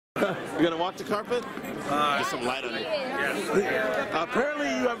You gonna walk the carpet? Get some light on it. Yes. Apparently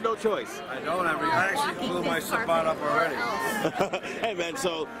you have no choice. I don't. I actually blew my spot up already. Hey man,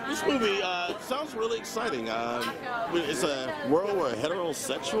 so this movie sounds really exciting. It's a world where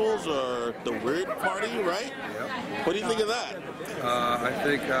heterosexuals are the weird party, right? Yep. What do you think of that? I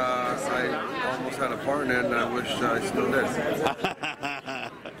think I almost had a part in it, and I wish I still did.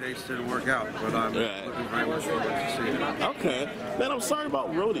 Dates didn't work out, but I'm looking very much forward to seeing it. Okay. Man, I'm sorry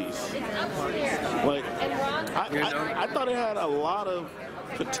about roadies. Like, I thought it had a lot of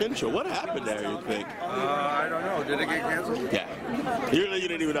potential. What happened there, you think? I don't know. Did it get canceled? Yeah. You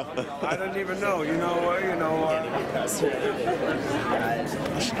didn't even know. I didn't even know. You know what?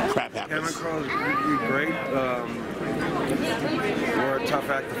 Crap happens. Cameron Crowe is great. We're a tough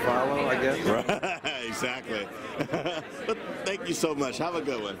act to follow, I guess. Right, exactly. But thank you so much. Have a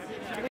good one.